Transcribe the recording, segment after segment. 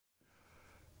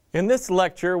In this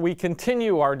lecture, we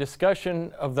continue our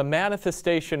discussion of the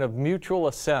manifestation of mutual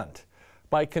assent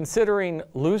by considering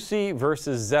Lucy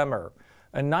versus Zehmer,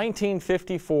 a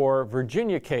 1954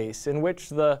 Virginia case in which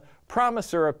the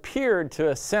promisor appeared to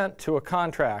assent to a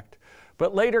contract,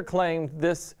 but later claimed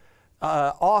this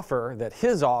that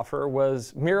his offer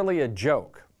was merely a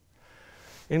joke.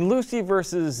 In Lucy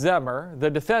versus Zehmer, the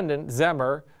defendant,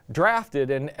 Zehmer,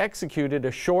 drafted and executed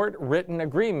a short written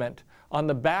agreement on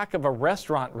the back of a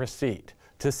restaurant receipt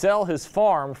to sell his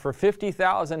farm for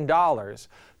 $50,000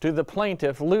 to the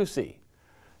plaintiff, Lucy.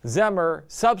 Zehmer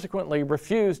subsequently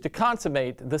refused to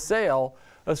consummate the sale,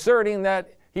 asserting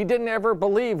that he didn't ever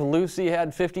believe Lucy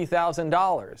had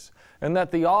 $50,000 and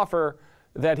that the offer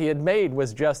that he had made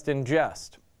was just in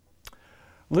jest.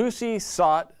 Lucy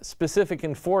sought specific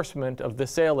enforcement of the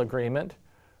sale agreement.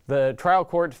 The trial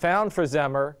court found for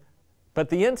Zehmer, but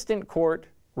the instant court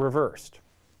reversed.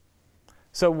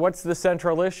 So what's the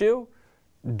central issue?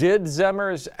 Did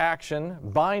Zehmer's action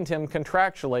bind him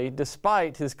contractually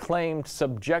despite his claimed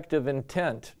subjective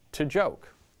intent to joke?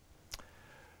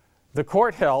 The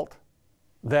court held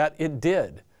that it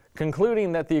did,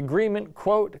 concluding that the agreement,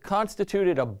 quote,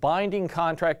 constituted a binding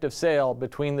contract of sale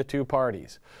between the two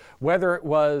parties, whether it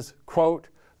was, quote,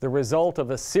 the result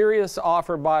of a serious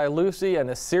offer by Lucy and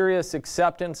a serious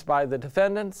acceptance by the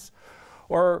defendants,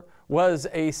 or was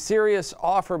a serious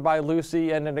offer by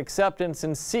Lucy and an acceptance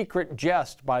in secret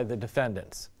jest by the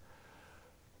defendants.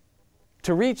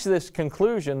 To reach this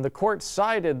conclusion, the court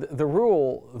cited the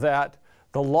rule that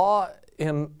the law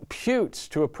imputes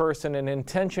to a person an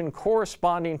intention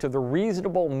corresponding to the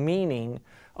reasonable meaning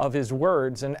of his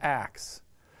words and acts.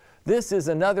 This is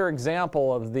another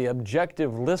example of the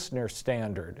objective listener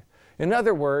standard. In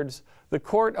other words, the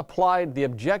court applied the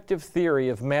objective theory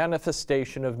of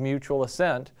manifestation of mutual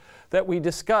assent that we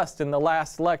discussed in the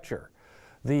last lecture.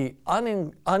 The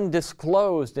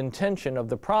undisclosed intention of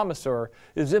the promisor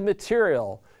is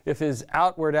immaterial if his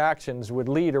outward actions would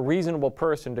lead a reasonable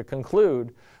person to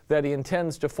conclude that he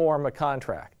intends to form a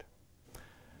contract.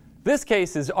 This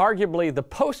case is arguably the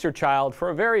poster child for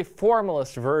a very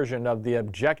formalist version of the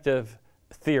objective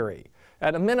theory.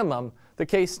 At a minimum, the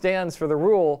case stands for the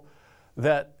rule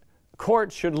that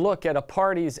courts should look at a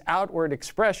party's outward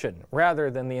expression rather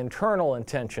than the internal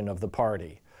intention of the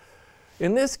party.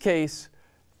 In this case,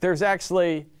 there's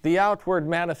actually the outward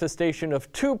manifestation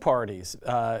of two parties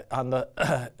on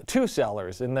the two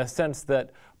sellers, in the sense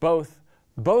that both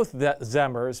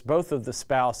Zehmers, both of the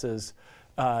spouses,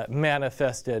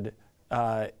 manifested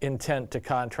intent to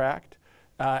contract,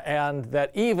 and that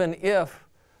even if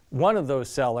one of those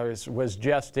sellers was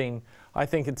jesting, I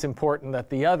think it's important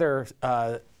that the other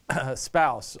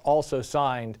spouse also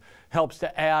signed helps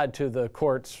to add to the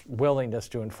court's willingness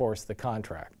to enforce the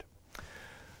contract.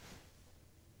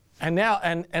 And now,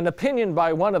 an opinion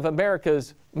by one of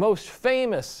America's most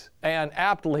famous and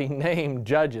aptly named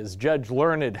judges, Judge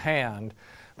Learned Hand,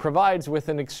 provides with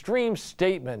an extreme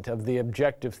statement of the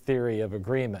objective theory of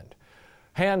agreement.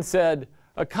 Hand said,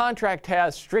 "A contract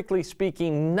has, strictly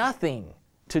speaking, nothing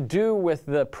to do with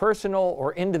the personal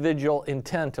or individual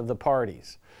intent of the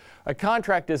parties. A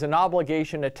contract is an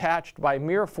obligation attached by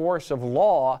mere force of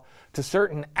law to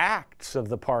certain acts of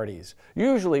the parties,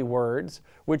 usually words,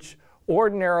 which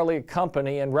ordinarily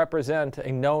accompany and represent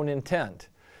a known intent.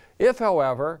 If,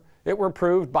 however, it were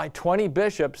proved by 20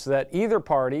 bishops that either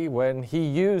party, when he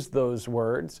used those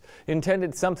words,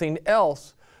 intended something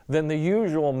else than the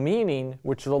usual meaning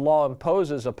which the law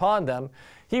imposes upon them,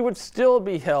 he would still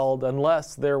be held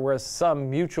unless there was some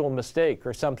mutual mistake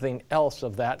or something else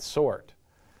of that sort."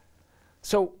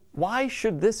 So why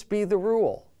should this be the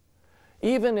rule?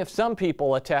 Even if some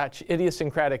people attach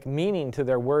idiosyncratic meaning to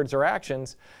their words or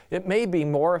actions, it may be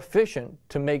more efficient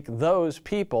to make those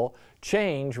people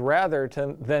change rather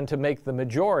than to make the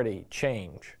majority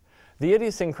change. The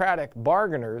idiosyncratic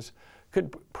bargainers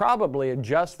could probably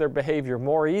adjust their behavior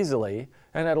more easily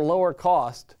and at a lower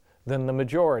cost than the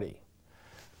majority.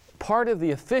 Part of the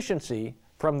efficiency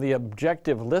from the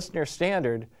objective listener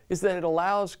standard is that it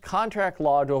allows contract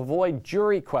law to avoid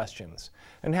jury questions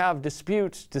and have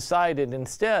disputes decided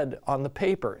instead on the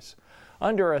papers.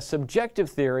 Under a subjective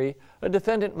theory, a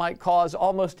defendant might cause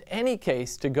almost any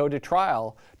case to go to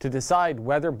trial to decide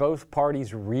whether both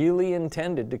parties really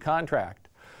intended to contract.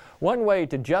 One way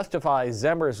to justify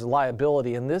Zehmer's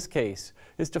liability in this case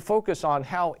is to focus on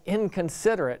how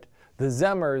inconsiderate the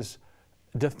Zehmer's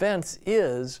defense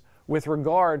is with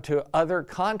regard to other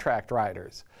contract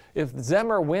writers. If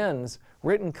Zehmer wins,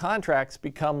 written contracts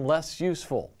become less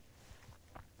useful.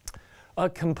 A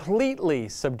completely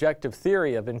subjective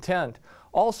theory of intent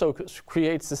also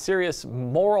creates a serious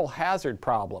moral hazard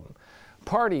problem.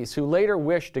 Parties who later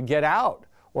wish to get out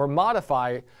or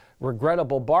modify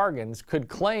regrettable bargains could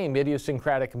claim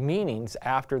idiosyncratic meanings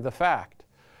after the fact.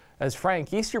 As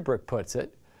Frank Easterbrook puts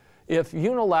it, if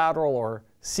unilateral or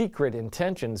secret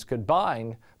intentions could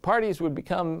bind, parties would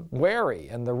become wary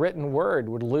and the written word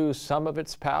would lose some of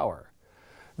its power.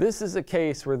 This is a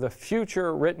case where the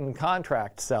future written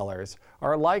contract sellers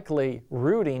are likely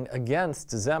rooting against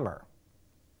Zehmer.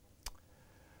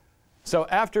 So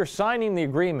after signing the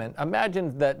agreement,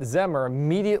 imagine that Zehmer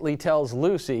immediately tells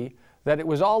Lucy that it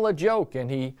was all a joke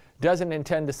and he doesn't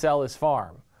intend to sell his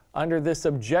farm. Under this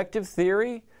objective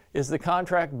theory, is the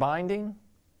contract binding?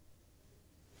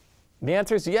 The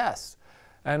answer is yes.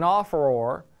 An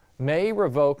offeror may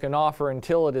revoke an offer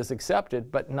until it is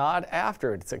accepted, but not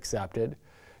after it's accepted.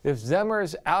 If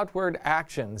Zehmer's outward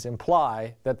actions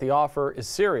imply that the offer is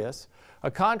serious,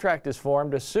 a contract is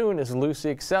formed as soon as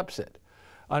Lucy accepts it,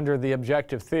 under the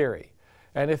objective theory.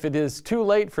 And if it is too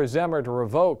late for Zehmer to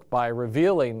revoke by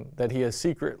revealing that he is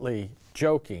secretly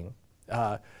joking,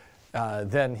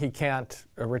 then he can't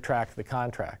retract the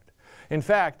contract. In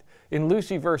fact, in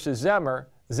Lucy versus Zehmer,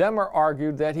 Zehmer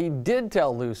argued that he did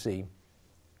tell Lucy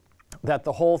that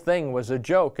the whole thing was a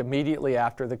joke immediately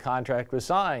after the contract was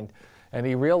signed, and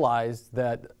he realized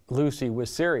that Lucy was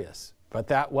serious. But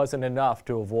that wasn't enough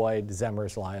to avoid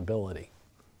Zehmer's liability.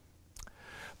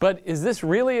 But is this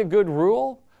really a good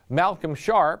rule? Malcolm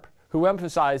Sharp, who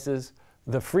emphasizes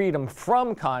the freedom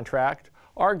from contract,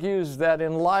 argues that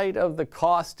in light of the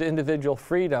cost to individual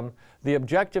freedom, the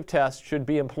objective test should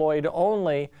be employed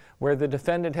only where the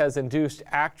defendant has induced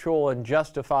actual and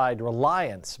justified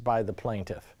reliance by the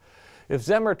plaintiff. If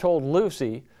Zehmer told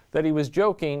Lucy that he was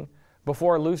joking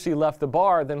before Lucy left the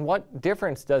bar, then what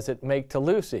difference does it make to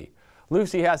Lucy?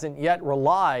 Lucy hasn't yet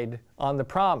relied on the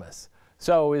promise,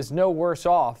 so is no worse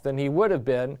off than he would have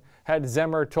been had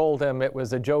Zehmer told him it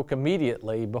was a joke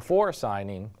immediately before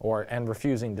signing and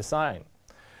refusing to sign.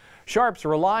 Sharp's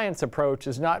reliance approach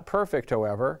is not perfect,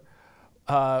 however.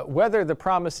 Whether the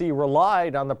promisee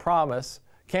relied on the promise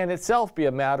can itself be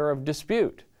a matter of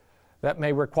dispute. That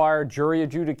may require jury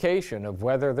adjudication of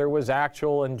whether there was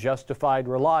actual and justified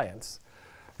reliance.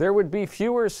 There would be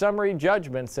fewer summary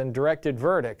judgments and directed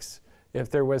verdicts if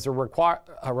there was a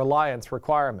reliance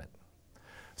requirement.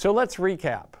 So let's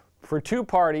recap. For two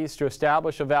parties to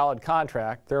establish a valid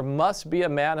contract, there must be a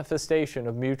manifestation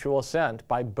of mutual assent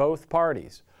by both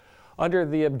parties. Under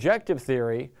the objective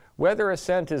theory, whether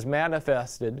assent is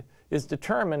manifested is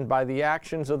determined by the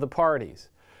actions of the parties,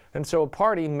 and so a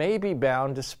party may be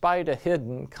bound despite a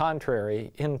hidden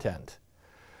contrary intent.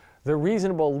 The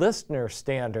reasonable listener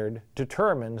standard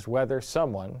determines whether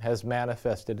someone has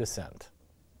manifested assent.